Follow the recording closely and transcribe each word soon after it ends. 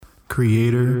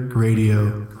Creator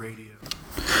Radio.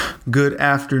 Good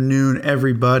afternoon,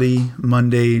 everybody.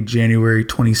 Monday, January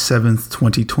 27th,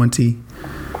 2020,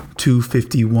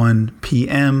 2:51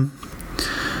 p.m.,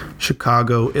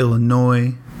 Chicago,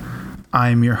 Illinois. I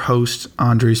am your host,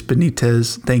 Andres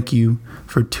Benitez. Thank you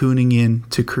for tuning in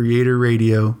to Creator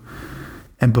Radio.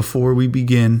 And before we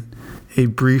begin, a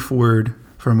brief word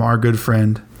from our good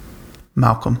friend,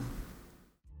 Malcolm.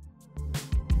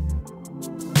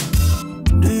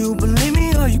 Do you believe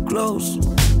me? Are you close?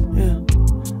 Yeah.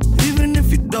 Even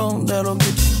if you don't, that'll get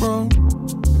you sprung.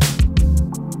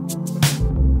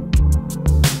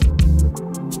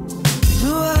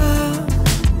 Do I?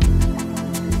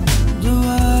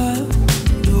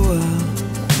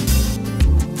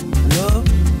 Love?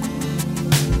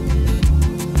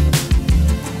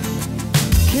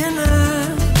 Can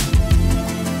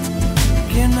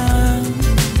I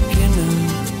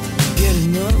get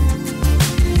enough?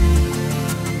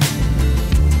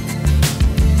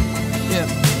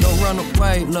 Don't run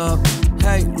away, love.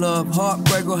 Hate, love.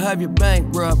 Heartbreak will have you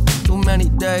bankrupt. Too many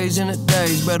days in a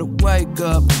days, better wake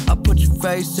up. I put your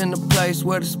face in the place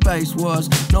where the space was.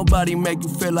 Nobody make you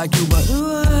feel like you, but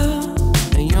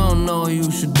and you don't know what you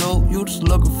should do. You just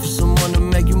looking for someone to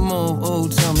make you move. Oh,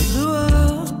 tell me,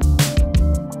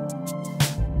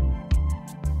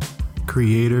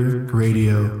 Creator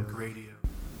Radio.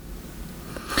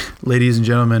 Ladies and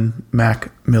gentlemen,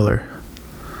 Mac Miller.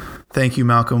 Thank you,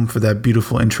 Malcolm, for that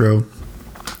beautiful intro.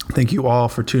 Thank you all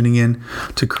for tuning in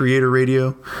to Creator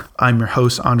Radio. I'm your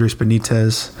host, Andres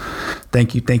Benitez.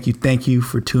 Thank you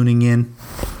for tuning in.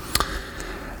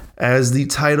 As the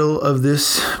title of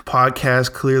this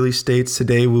podcast clearly states,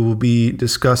 today we will be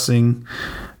discussing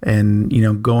and,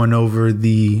 going over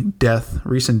the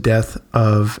recent death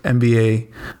of NBA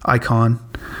icon,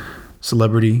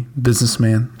 celebrity,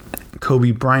 businessman,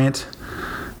 Kobe Bryant.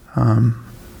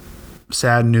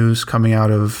 Sad news coming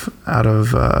out of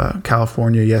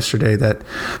California yesterday that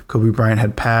Kobe Bryant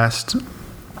had passed.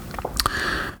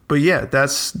 But yeah,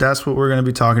 that's what we're going to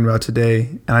be talking about today.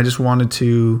 And I just wanted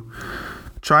to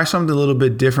try something a little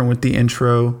bit different with the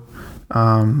intro.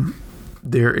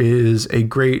 There is a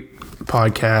great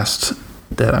podcast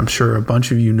that I'm sure a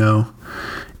bunch of you know,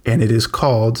 and it is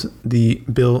called the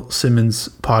Bill Simmons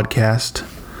Podcast.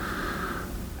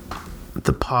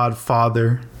 The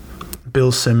Podfather,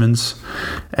 Bill Simmons,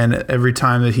 and every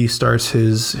time that he starts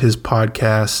his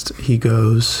podcast, he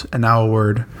goes, "And now a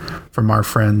word from our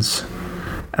friends,"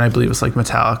 and I believe it's like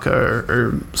Metallica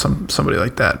or somebody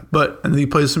like that. And he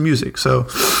plays some music, so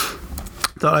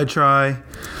thought I'd try,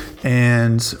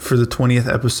 and for the 20th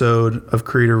episode of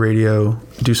Creator Radio,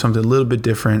 do something a little bit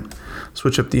different,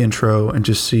 switch up the intro, and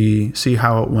just see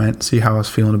how it went, see how I was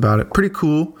feeling about it. Pretty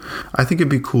cool. I think it'd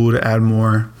be cool to add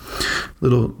more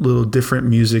little different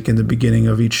music in the beginning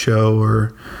of each show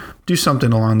or do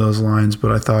something along those lines,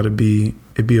 but I thought it'd be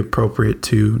appropriate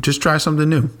to just try something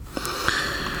new.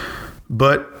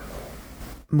 But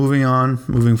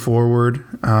moving forward,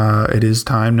 it is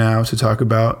time now to talk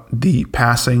about the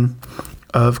passing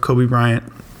of Kobe Bryant.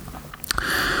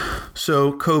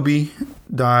 So Kobe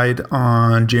died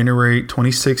on January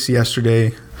 26th,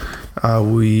 yesterday.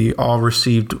 We all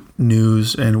received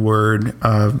news and word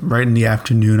right in the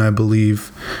afternoon, I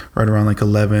believe, right around like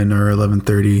 11 or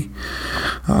 11:30.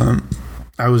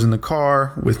 I was in the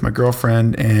car with my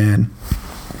girlfriend and,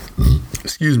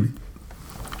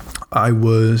 I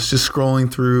was just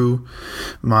scrolling through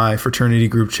my fraternity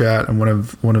group chat, and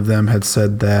one of them had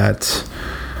said that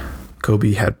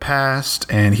Kobe had passed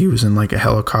and he was in like a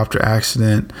helicopter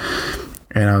accident.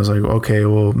 And I was like, okay,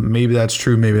 well, maybe that's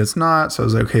true, maybe it's not. So I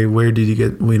was like, okay, where did you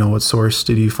get, what source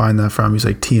did you find that from? He's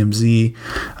like, TMZ.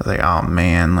 I was like, oh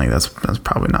man, like that's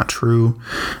probably not true.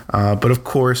 But of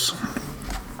course,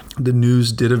 the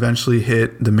news did eventually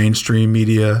hit the mainstream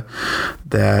media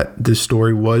that this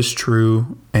story was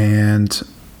true and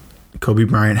Kobe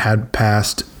Bryant had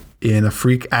passed in a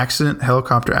freak accident,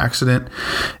 helicopter accident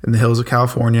in the hills of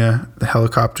California. The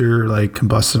helicopter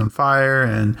combusted on fire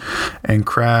and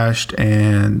crashed,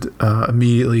 and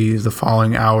immediately the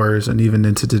following hours and even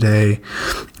into today,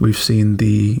 we've seen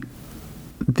the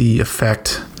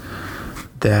effect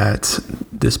that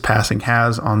this passing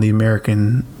has on the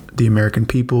American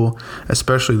people,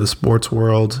 especially the sports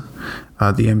world,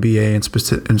 the NBA in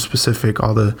specific,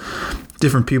 all the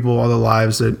different people, all the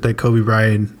lives that Kobe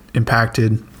Bryant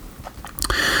impacted.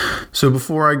 So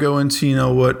before I go into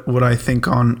what I think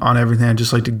on everything, I'd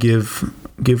just like to give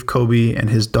Kobe and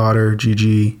his daughter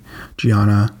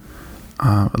Gianna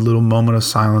a little moment of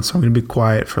silence. I'm going to be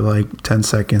quiet for 10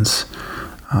 seconds.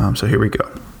 So here we go.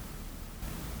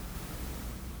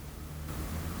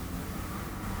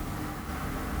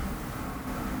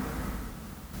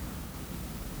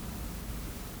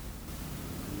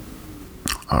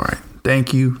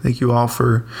 thank you all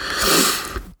for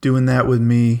doing that with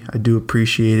me. I do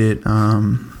appreciate it.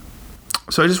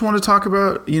 So I just want to talk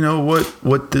about,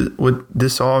 what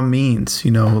this all means,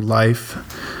 life.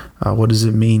 What does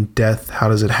it mean? Death? How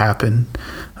does it happen?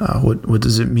 What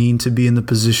does it mean to be in the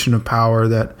position of power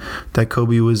that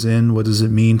Kobe was in? What does it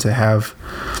mean to have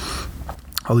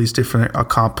all these different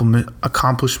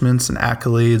accomplishments and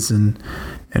accolades, and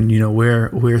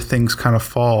where things kind of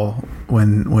fall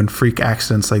when freak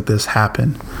accidents like this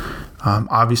happen?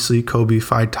 Obviously, Kobe,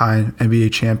 5-time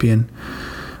NBA champion,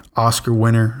 Oscar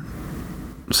winner,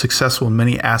 successful in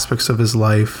many aspects of his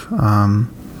life,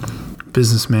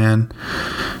 businessman,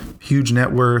 huge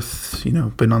net worth,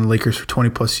 been on the Lakers for 20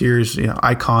 plus years,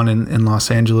 icon in Los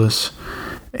Angeles.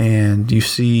 And you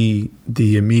see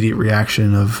the immediate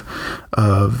reaction of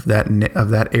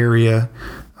that area,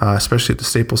 especially at the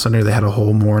Staples Center. They had a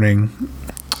whole morning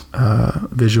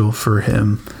vigil for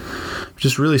him.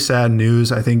 Just really sad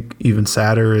news. I think even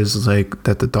sadder is like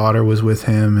that the daughter was with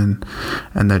him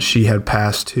and that she had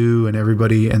passed too, and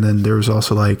everybody. And then there was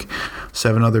also like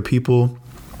 7 other people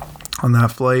on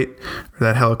that flight, or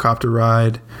that helicopter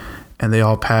ride, and they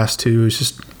all passed too. It's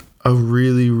just a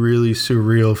really, really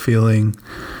surreal feeling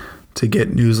to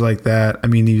get news like that. I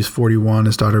mean, he was 41,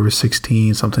 his daughter was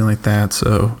 16, something like that.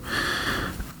 So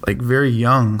like very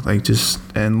young, like just,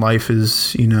 and life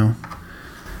is,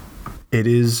 it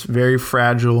is very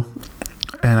fragile.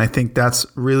 And I think that's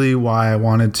really why I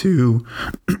wanted to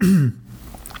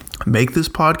make this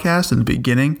podcast in the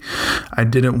beginning. I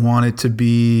didn't want it to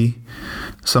be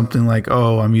something like,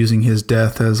 oh, I'm using his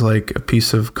death as like a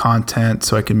piece of content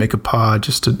so I can make a pod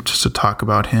just to talk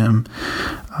about him.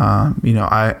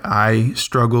 I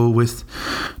struggle with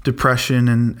depression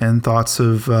and thoughts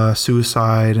of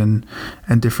suicide and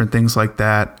different things like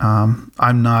that.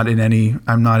 I'm not in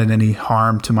any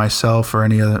harm to myself or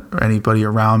anybody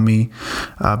around me.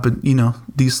 But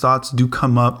these thoughts do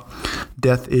come up.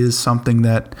 Death is something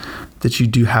that you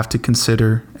do have to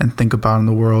consider and think about in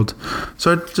the world.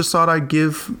 So I just thought I'd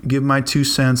give my 2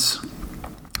 cents.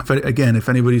 If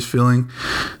anybody's feeling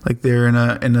like they're in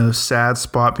a sad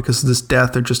spot because of this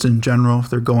death, or just in general, if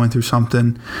they're going through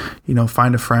something,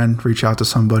 find a friend, reach out to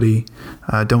somebody.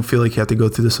 Don't feel like you have to go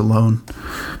through this alone.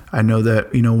 I know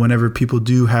that, whenever people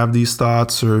do have these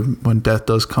thoughts, or when death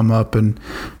does come up and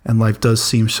life does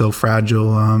seem so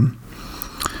fragile,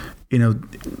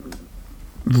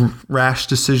 rash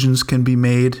decisions can be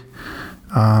made.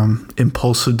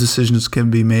 Impulsive decisions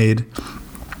can be made.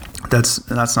 That's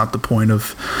not the point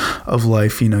of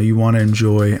life. You want to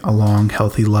enjoy a long,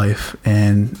 healthy life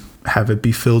and have it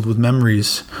be filled with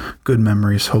memories, good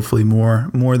memories, hopefully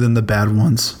more than the bad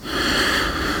ones.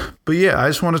 But yeah, I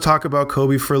just want to talk about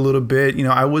Kobe for a little bit.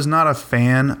 I was not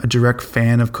a direct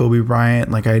fan of Kobe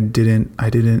Bryant. Like I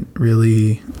didn't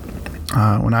really.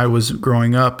 When I was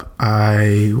growing up,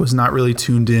 I was not really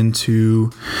tuned into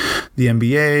the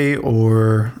NBA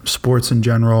or sports in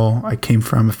general. I came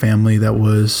from a family that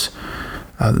was,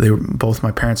 both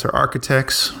my parents are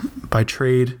architects by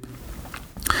trade.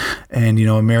 And,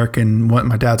 American,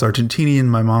 my dad's Argentinian,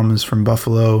 my mom is from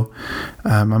Buffalo.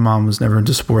 My mom was never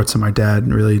into sports, and my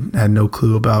dad really had no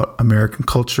clue about American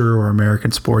culture or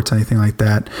American sports, anything like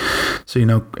that. So,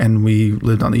 and we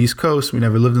lived on the East Coast. We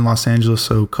never lived in Los Angeles.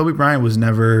 So Kobe Bryant was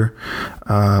never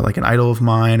like an idol of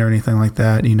mine or anything like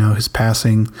that. His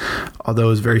passing, although it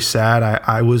was very sad,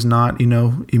 I was not,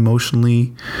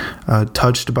 emotionally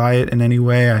touched by it in any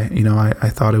way. I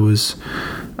thought it was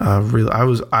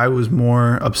I was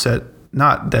more upset,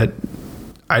 not that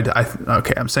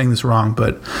I'm saying this wrong,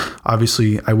 but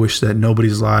obviously I wish that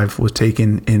nobody's life was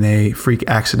taken in a freak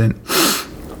accident.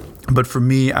 But for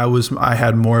me, I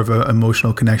had more of an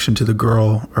emotional connection to the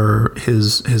girl, or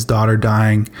his daughter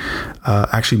dying,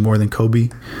 actually more than Kobe.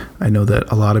 I know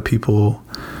that a lot of people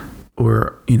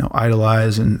were,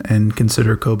 idolize and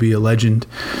consider Kobe a legend.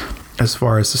 As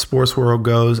far as the sports world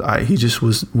goes, he just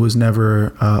was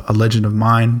never a legend of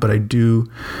mine. But I do,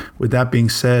 with that being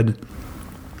said,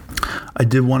 I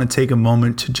did want to take a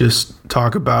moment to just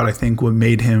talk about, I think, what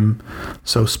made him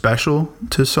so special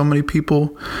to so many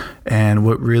people, and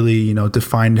what really,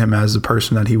 defined him as the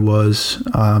person that he was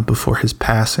before his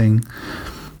passing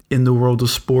in the world of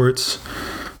sports.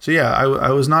 So yeah,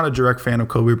 I was not a direct fan of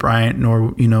Kobe Bryant,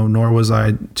 nor was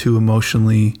I too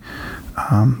emotionally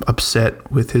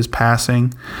upset with his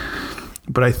passing.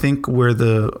 But I think where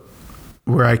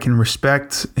I can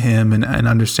respect him and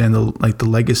understand the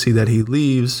legacy that he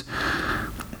leaves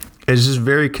is just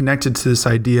very connected to this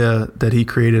idea that he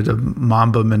created a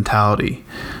Mamba mentality,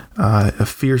 a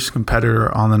fierce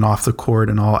competitor on and off the court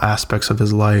in all aspects of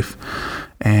his life.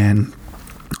 And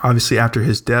obviously after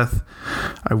his death,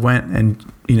 I went and,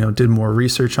 did more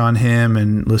research on him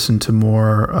and listened to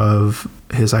more of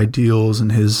his ideals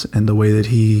and the way that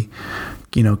he,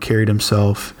 carried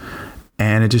himself.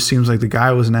 And it just seems like the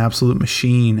guy was an absolute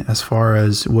machine as far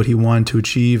as what he wanted to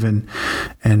achieve and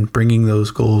bringing those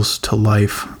goals to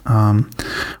life,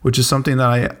 which is something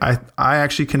that I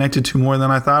actually connected to more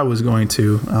than I thought I was going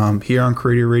to. Here on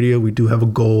Creator Radio, we do have a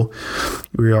goal.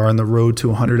 We are on the road to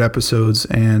 100 episodes,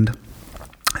 and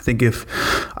I think if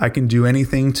I can do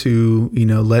anything to,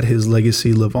 let his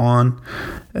legacy live on,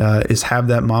 is have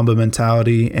that Mamba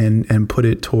mentality and put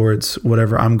it towards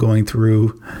whatever I'm going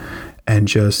through, and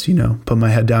just, put my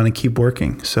head down and keep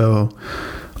working. So,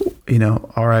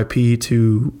 RIP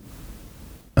to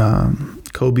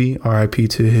Kobe, RIP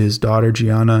to his daughter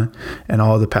Gianna, and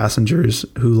all the passengers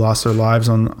who lost their lives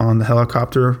on the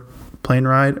helicopter plane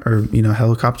ride or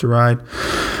helicopter ride.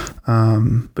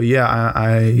 But yeah,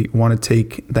 I want to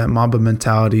take that Mamba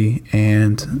mentality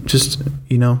and just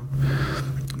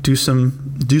do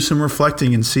some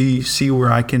reflecting and see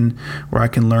where I can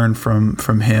learn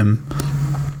from him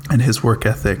and his work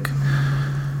ethic.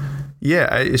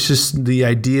 Yeah, it's just the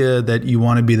idea that you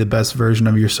want to be the best version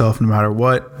of yourself no matter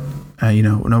what.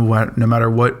 No matter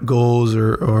what goals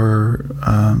or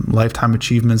lifetime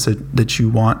achievements that you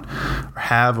want or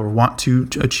have or want to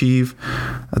achieve,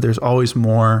 there's always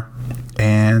more,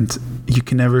 and you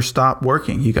can never stop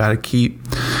working. You got to keep.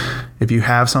 If you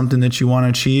have something that you want to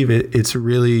achieve, it's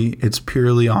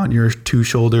purely on your two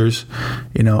shoulders.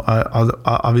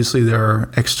 Obviously there are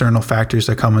external factors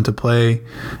that come into play,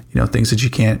 things that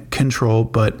you can't control,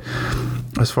 but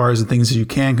as far as the things that you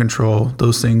can control,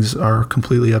 those things are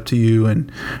completely up to you,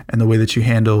 and the way that you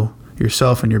handle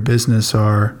yourself and your business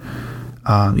are,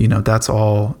 that's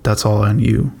all on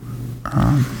you.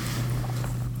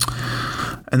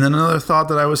 And then another thought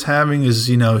that I was having is,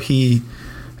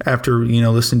 after,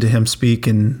 listening to him speak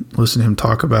and listening to him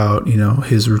talk about,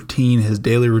 his routine, his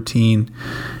daily routine,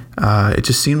 it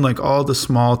just seemed like all the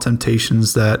small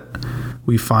temptations that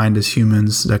we find as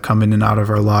humans that come in and out of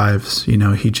our lives, he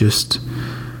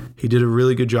did a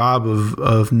really good job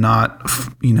of not,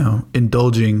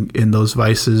 indulging in those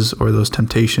vices or those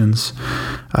temptations,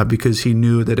 because he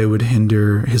knew that it would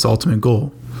hinder his ultimate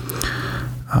goal.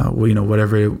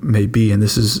 Whatever it may be. And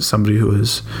this is somebody who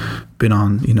has been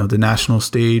on, the national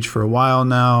stage for a while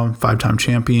now, 5-time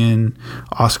champion,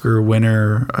 Oscar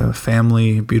winner, a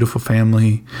family, beautiful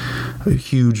family, a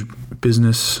huge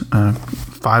business,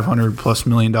 $500+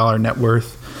 million net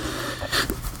worth.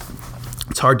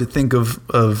 It's hard to think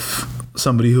of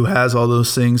somebody who has all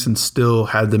those things and still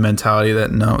had the mentality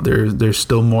that no, there's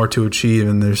still more to achieve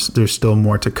and there's still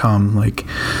more to come. Like,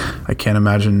 I can't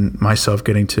imagine myself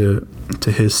getting to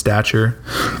his stature.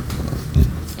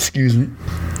 Excuse me.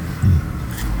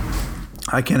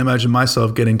 I can't imagine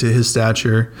myself getting to his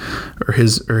stature or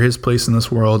his place in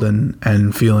this world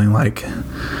and feeling like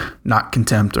not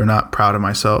contempt or not proud of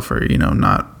myself or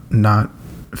not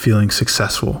feeling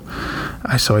successful.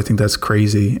 So I think that's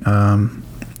crazy.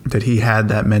 That he had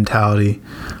that mentality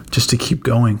just to keep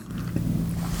going.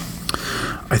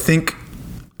 I think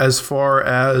as far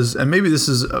as, and maybe this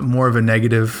is more of a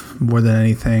negative more than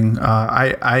anything,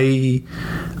 I've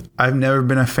never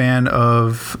been a fan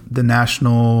of the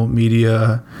national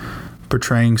media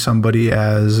portraying somebody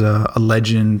as a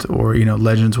legend or,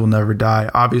 legends will never die.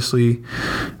 Obviously,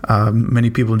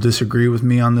 many people disagree with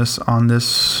me on this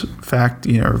fact,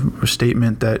 or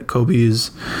statement that Kobe is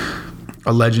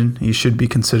a legend. He should be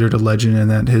considered a legend, and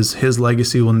that his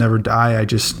legacy will never die.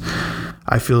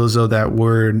 I feel as though that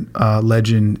word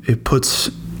legend, it puts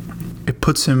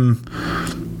him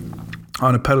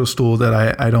on a pedestal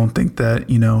that I don't think that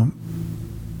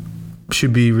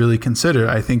should be really considered.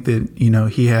 I think that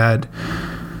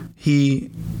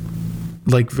he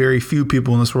like very few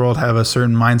people in this world have a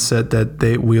certain mindset that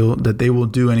they will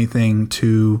do anything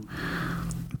to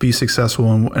be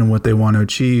successful in what they want to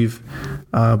achieve.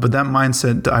 But that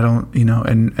mindset, I don't,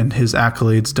 and his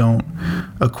accolades don't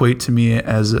equate to me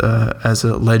as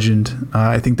a legend.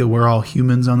 I think that we're all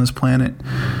humans on this planet,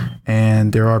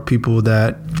 and there are people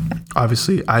that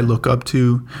obviously I look up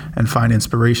to and find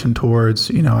inspiration towards.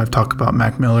 I've talked about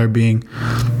Mac Miller being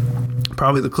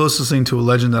probably the closest thing to a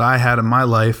legend that I had in my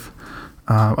life,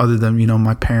 other than,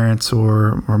 my parents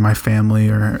or my family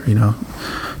or,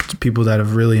 people that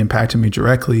have really impacted me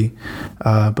directly.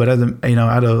 But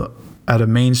at a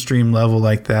mainstream level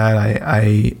like that,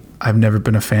 I've never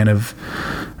been a fan of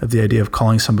the idea of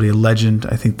calling somebody a legend.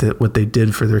 I think that what they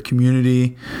did for their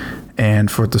community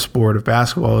and for the sport of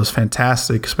basketball is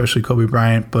fantastic, especially Kobe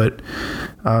Bryant. But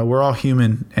we're all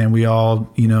human, and we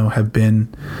all, have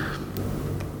been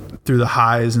through the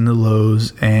highs and the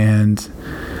lows. And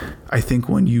I think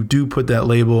when you do put that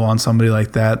label on somebody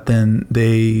like that, then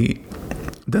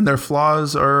their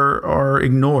flaws are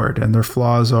ignored and their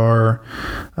flaws are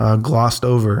glossed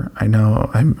over.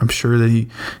 I'm sure that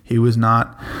he was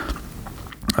not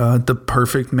the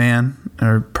perfect man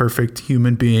or perfect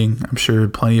human being. I'm sure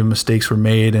plenty of mistakes were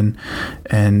made,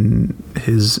 and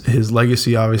his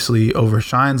legacy obviously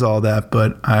overshines all that.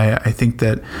 But I think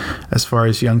that as far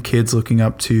as young kids looking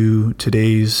up to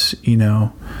today's,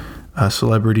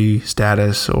 celebrity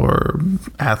status or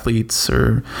athletes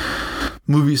or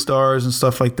movie stars and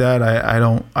stuff like that, I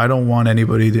don't want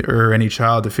anybody or any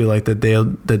child to feel like that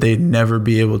they'd never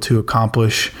be able to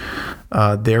accomplish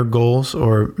their goals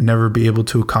or never be able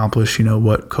to accomplish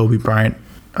what Kobe Bryant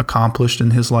accomplished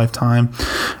in his lifetime.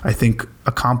 I think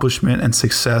accomplishment and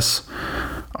success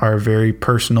are a very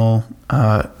personal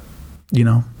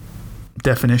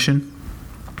definition.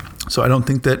 So I don't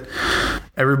think that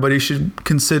everybody should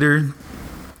consider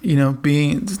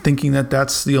thinking that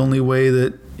that's the only way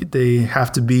that they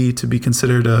have to be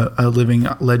considered a living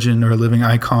legend or a living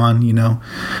icon.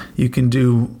 You can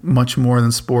do much more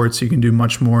than sports. You can do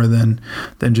much more than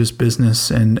just business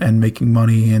and making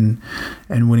money and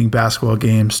winning basketball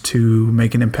games to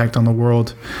make an impact on the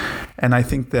world. And I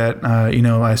think that,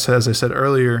 as I said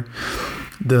earlier,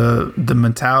 the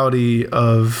mentality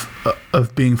of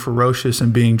being ferocious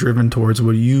and being driven towards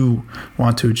what you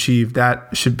want to achieve,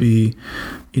 that should be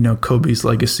Kobe's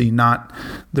legacy, not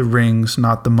the rings,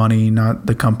 not the money, not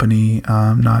the company,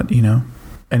 not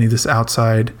any of this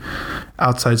outside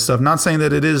stuff. Not saying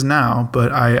that it is now,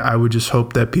 but I would just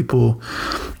hope that people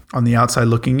on the outside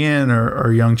looking in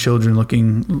or young children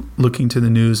looking to the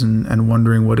news and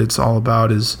wondering what it's all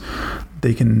about, is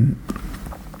they can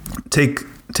take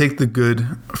the good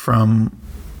from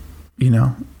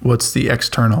what's the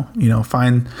external,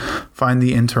 find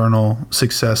the internal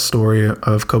success story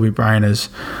of Kobe Bryant as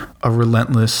a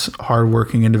relentless,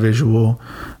 hardworking individual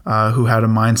who had a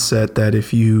mindset that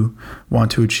if you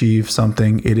want to achieve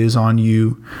something, it is on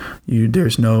you.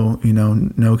 There's no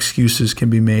excuses can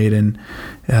be made, and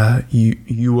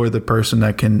you are the person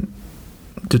that can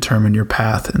determine your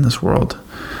path in this world.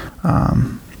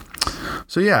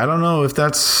 So yeah, I don't know if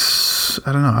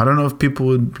people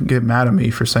would get mad at me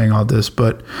for saying all this,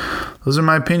 but those are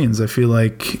my opinions. I feel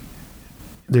like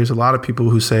there's a lot of people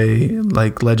who say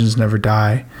like legends never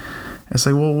die. It's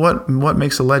like, well, what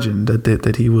makes a legend?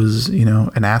 That he was,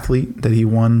 an athlete, that he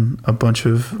won a bunch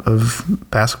of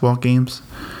basketball games,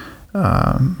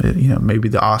 maybe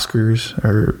the Oscars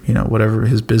or, whatever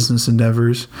his business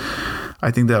endeavors. I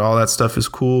think that all that stuff is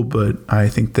cool, but I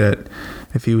think that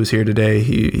if he was here today,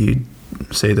 he'd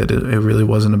say that it really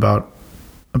wasn't about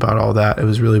all that. It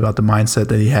was really about the mindset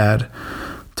that he had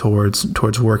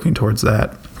towards working towards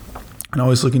that and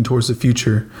always looking towards the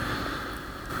future.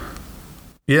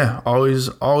 Yeah, always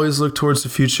look towards the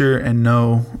future and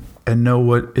know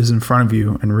what is in front of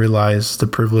you and realize the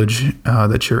privilege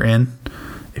that you're in,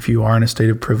 if you are in a state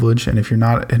of privilege. And if you're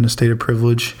not in a state of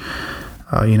privilege,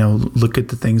 look at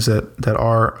the things that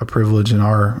are a privilege and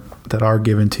that are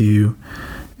given to you.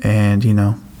 And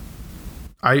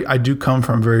I do come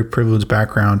from a very privileged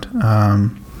background.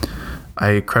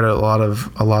 I credit a lot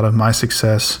of my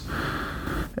success,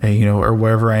 or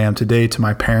wherever I am today, to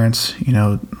my parents.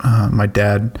 My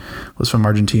dad was from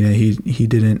Argentina. He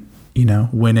didn't,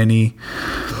 win any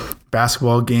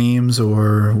basketball games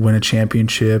or win a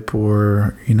championship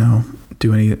or,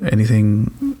 do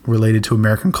anything related to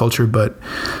American culture, but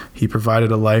he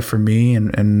provided a life for me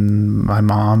and my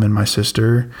mom and my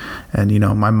sister. And,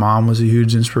 my mom was a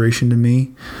huge inspiration to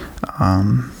me.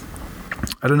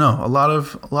 I don't know, a lot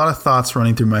of thoughts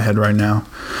running through my head right now.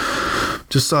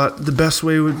 Just thought the best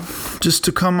way would just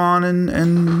to come on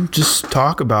and just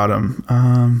talk about him.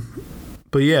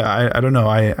 But yeah, I don't know.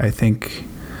 I think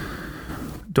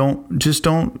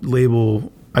don't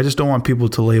label. I just don't want people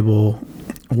to label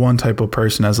one type of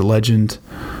person as a legend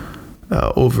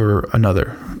over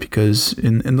another, because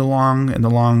in the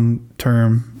long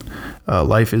term,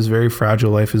 life is very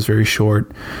fragile. Life is very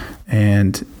short,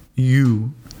 and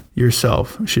you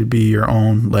yourself should be your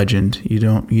own legend. You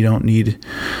don't need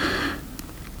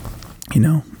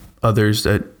others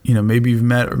that maybe you've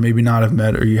met or maybe not have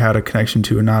met, or you had a connection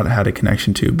to or not had a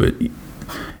connection to. But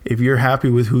if you're happy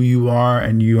with who you are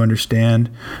and you understand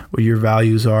what your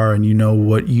values are and you know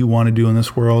what you want to do in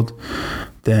this world,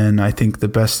 then I think the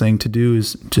best thing to do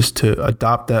is just to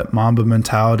adopt that Mamba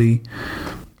mentality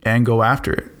and go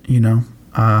after it.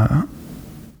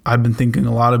 I've been thinking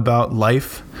a lot about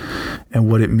life and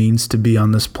what it means to be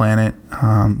on this planet.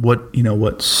 What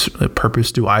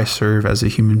purpose do I serve as a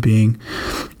human being?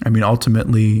 I mean,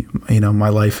 ultimately, my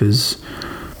life is,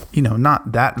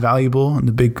 not that valuable in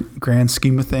the big grand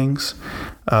scheme of things.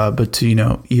 But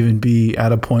to, even be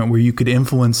at a point where you could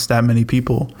influence that many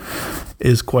people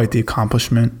is quite the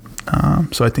accomplishment.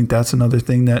 So I think that's another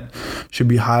thing that should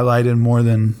be highlighted more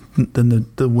than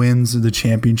the wins or the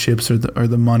championships or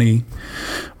the money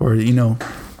or,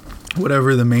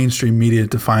 whatever the mainstream media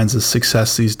defines as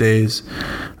success these days.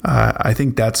 I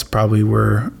think that's probably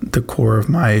where the core of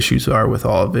my issues are with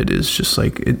all of it, is just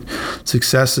like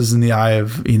success is in the eye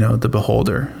of, the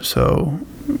beholder. So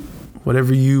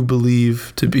whatever you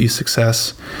believe to be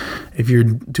success, if you're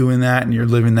doing that and you're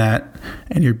living that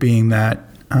and you're being that,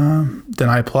 then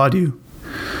I applaud you,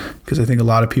 because I think a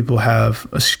lot of people have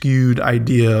a skewed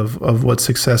idea of what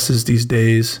success is these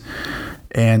days.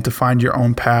 And to find your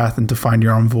own path and to find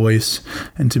your own voice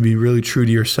and to be really true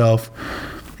to yourself,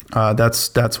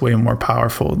 that's way more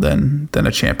powerful than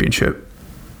a championship,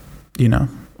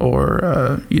 or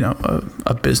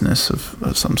a business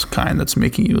of some kind that's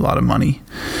making you a lot of money.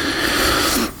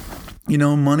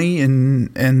 Money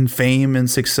and fame and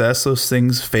success, those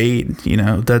things fade.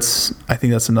 I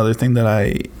think that's another thing that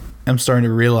I am starting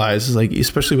to realize is, like,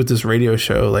 especially with this radio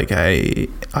show, like I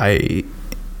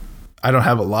don't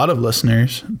have a lot of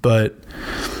listeners, but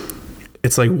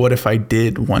it's like, what if I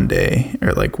did one day?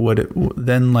 Or like,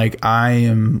 then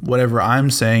whatever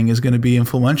I'm saying is going to be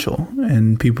influential,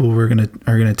 and people are going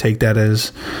to take that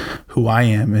as who I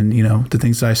am. And, the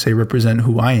things that I say represent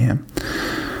who I am.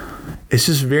 It's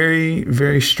just very,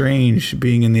 very strange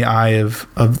being in the eye of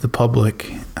the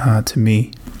public, to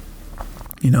me.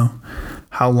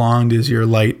 How long does your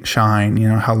light shine?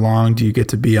 How long do you get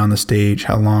to be on the stage?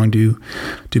 How long do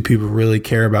people really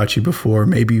care about you before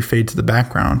maybe you fade to the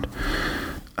background?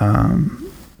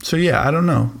 So yeah, I don't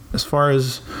know. As far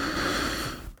as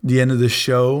the end of the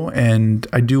show, and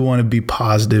I do want to be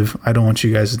positive. I don't want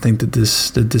you guys to think that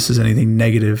this is anything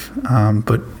negative.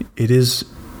 But it is.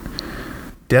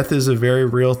 Death is a very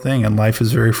real thing, and life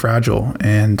is very fragile.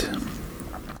 And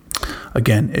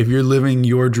again, if you're living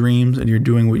your dreams and you're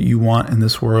doing what you want in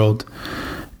this world,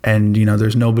 and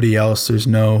there's nobody else, there's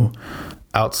no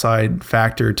outside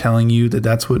factor telling you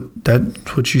that's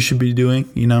what you should be doing.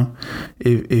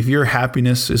 If your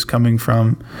happiness is coming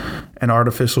from an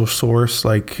artificial source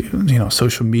like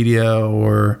social media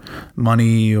or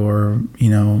money or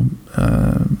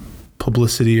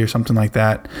publicity or something like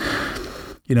that,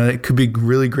 it could be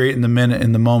really great in the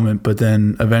moment, but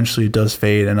then eventually it does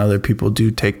fade and other people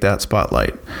do take that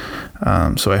spotlight.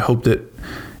 So I hope that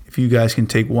if you guys can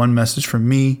take one message from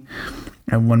me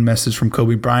and one message from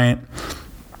Kobe Bryant,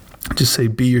 just say,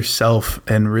 be yourself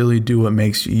and really do what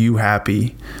makes you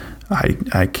happy.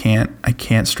 I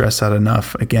can't stress that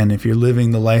enough. Again, if you're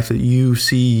living the life that you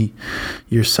see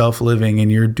yourself living and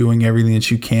you're doing everything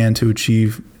that you can to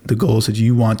achieve the goals that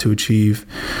you want to achieve,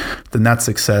 then that's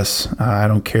success. I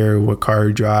don't care what car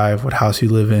you drive, what house you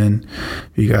live in,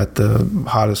 if you got the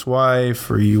hottest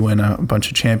wife or you win a bunch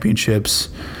of championships.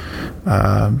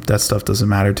 That stuff doesn't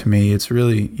matter to me.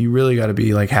 You really got to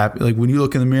be like happy. Like when you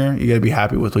look in the mirror, you got to be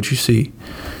happy with what you see.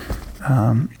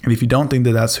 And if you don't think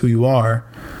that that's who you are,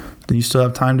 then you still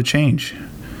have time to change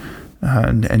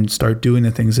and start doing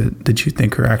the things that you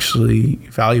think are actually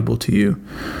valuable to you.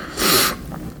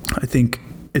 I think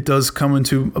it does come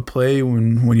into a play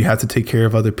when you have to take care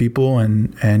of other people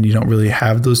and you don't really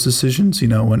have those decisions,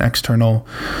 when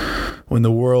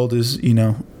the world is,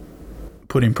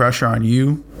 putting pressure on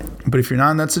you. But if you're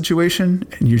not in that situation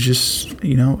and you're just,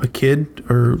 a kid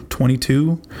or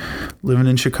 22 living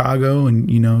in Chicago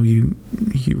and, you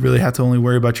really have to only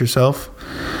worry about yourself,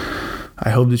 I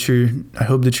hope that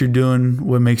you're doing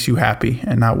what makes you happy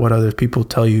and not what other people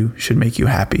tell you should make you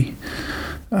happy.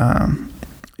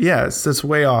 That's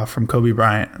way off from Kobe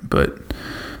Bryant, but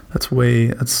that's what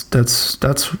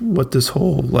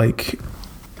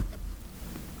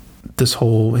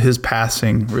his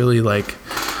passing really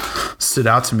stood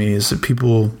out to me, is that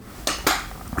people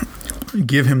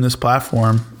give him this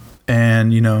platform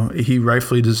and, he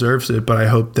rightfully deserves it. But I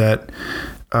hope that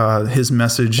his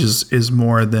message is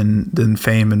more than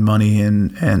fame and money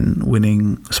and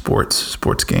winning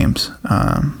sports games.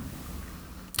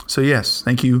 So yes,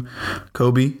 thank you,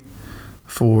 Kobe,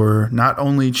 for not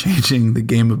only changing the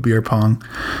game of beer pong,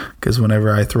 because whenever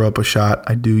I throw up a shot,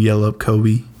 I do yell up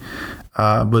Kobe,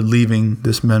 but leaving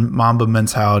this Mamba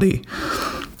mentality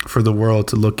for the world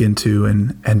to look into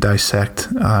and dissect.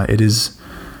 It is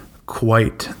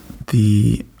quite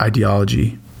the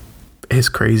ideology, is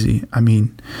crazy. I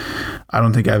mean, I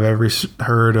don't think I've ever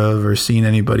heard of or seen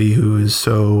anybody who is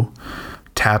so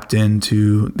tapped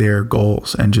into their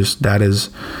goals, and just that is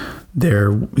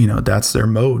their, that's their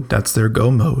mode. That's their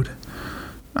go mode.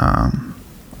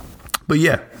 But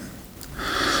yeah.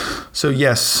 So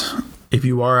yes, if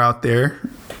you are out there,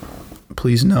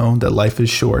 please know that life is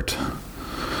short.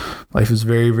 Life is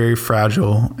very, very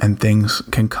fragile, and things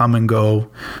can come and go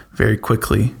very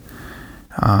quickly.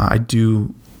 I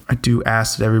do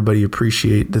ask that everybody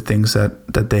appreciate the things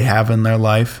that they have in their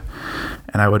life.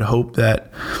 And I would hope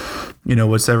that,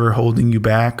 what's ever holding you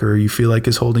back, or you feel like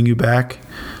is holding you back,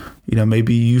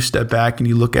 maybe you step back and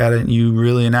you look at it and you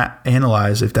really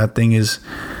analyze if that thing is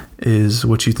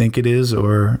what you think it is,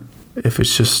 or if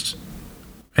it's just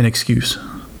an excuse.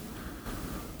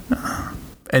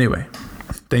 Anyway,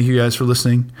 thank you guys for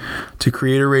listening to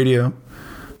Creator Radio.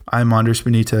 I'm Andres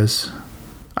Benitez.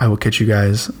 I will catch you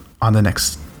guys on the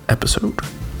next episode.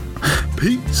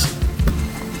 Peace.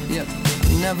 Yeah,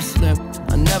 you never slip,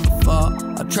 I never fall.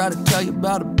 I try to tell you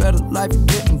about a better life, you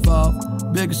get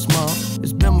involved. Big or small,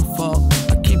 it's been my fault.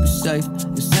 I keep it safe,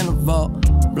 it's in a vault.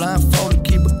 Blindfolded,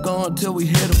 keep it going till we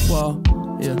hit a wall.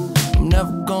 Yeah, I'm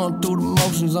never going through the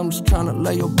motions, I'm just trying to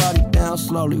lay your body down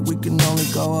slowly. We can only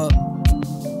go up.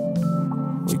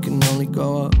 We can only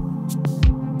go up.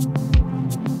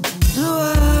 Do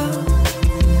love?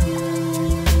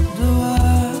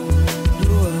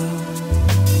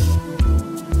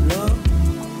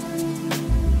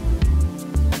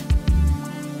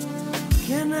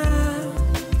 Can I?